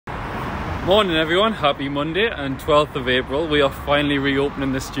Morning everyone, happy Monday and 12th of April. We are finally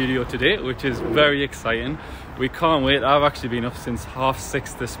reopening the studio today, which is very exciting. We can't wait. I've actually been up since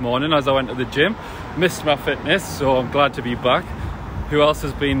 6:30 this morning as I went to the gym. Missed my fitness, so I'm glad to be back. Who else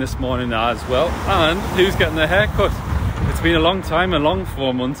has been this morning as well? And who's getting their hair cut? It's been a long time, a long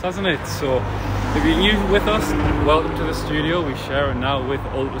 4 months, hasn't it? So if you're new with us, welcome to the studio. We share it now with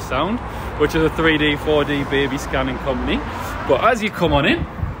Ultrasound, which is a 3D, 4D baby scanning company. But as you come on in,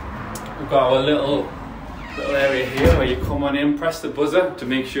 we've got our little area here where you come on in, press the buzzer to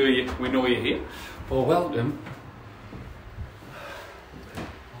make sure we know you're here. But welcome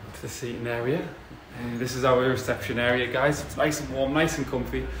to the seating area. This is our reception area, guys. It's nice and warm, nice and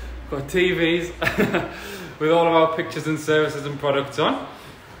comfy. We've got TVs with all of our pictures and services and products on.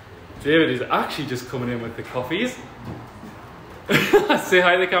 David is actually just coming in with the coffees. Say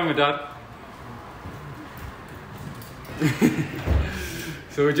hi to the camera, Dad.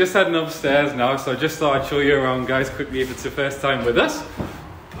 So we're just heading upstairs now, so I just thought I'd show you around, guys, quickly if it's the first time with us.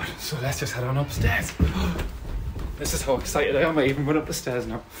 So let's just head on upstairs. This is how excited I am. I even run up the stairs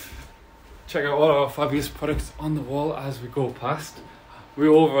now. Check out all our fabulous products on the wall as we go past. We're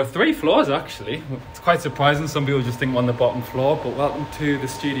over 3 floors actually. It's quite surprising. Some people just think we're on the bottom floor, but welcome to the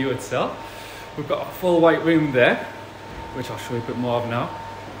studio itself. We've got a full white room there, which I'll show you a bit more of now.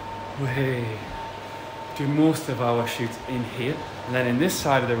 We do most of our shoots in here. And then in this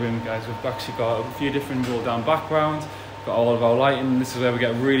side of the room, guys, we've actually got a few different roll down backgrounds. We've got all of our lighting. This is where we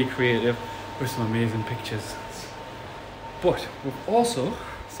get really creative with some amazing pictures. But we've also,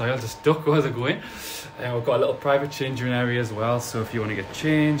 sorry, I'll just duck as I go in. We've got a little private changing area as well. So if you want to get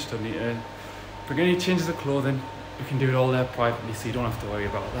changed, don't need to bring any changes of clothing, you can do it all there privately, so you don't have to worry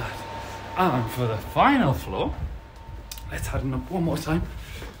about that. And for the final floor, let's head up one more time.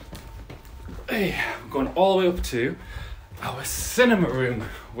 Hey, we're going all the way up to our cinema room,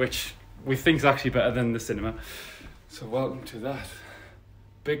 which we think is actually better than the cinema. So welcome to that.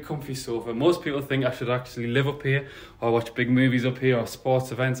 Big comfy sofa. Most people think I should actually live up here or watch big movies up here or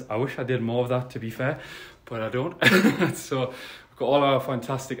sports events. I wish I did more of that, to be fair, but I don't. So we've got all our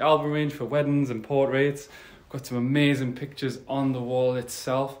fantastic album range for weddings and portraits. We've got some amazing pictures on the wall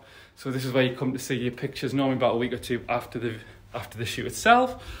itself. So this is where you come to see your pictures, normally about a week or two after the shoot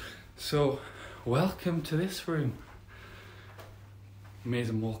itself. So welcome to this room.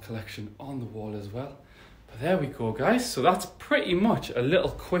 Amazing wall collection on the wall as well. But there we go, guys. So that's pretty much a little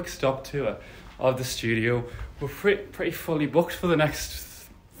quick stop tour of the studio. We're pretty fully booked for the next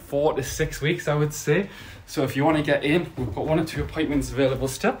 4 to 6 weeks, I would say. So if you want to get in, we've got 1 or 2 appointments available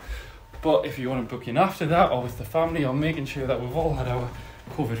still. But if you want to book in after that, or with the family, or making sure that we've all had our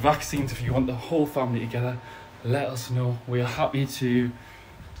COVID vaccines, if you want the whole family together, let us know. We are happy to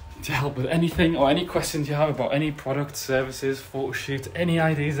help with anything or any questions you have about any product, services, photo shoots, any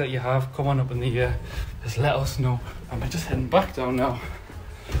ideas that you have. Come on up in the air, just let us know. And we're just heading back down now.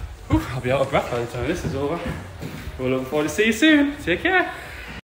 I'll be out of breath by the time this is over. We're looking forward to see you soon. Take care.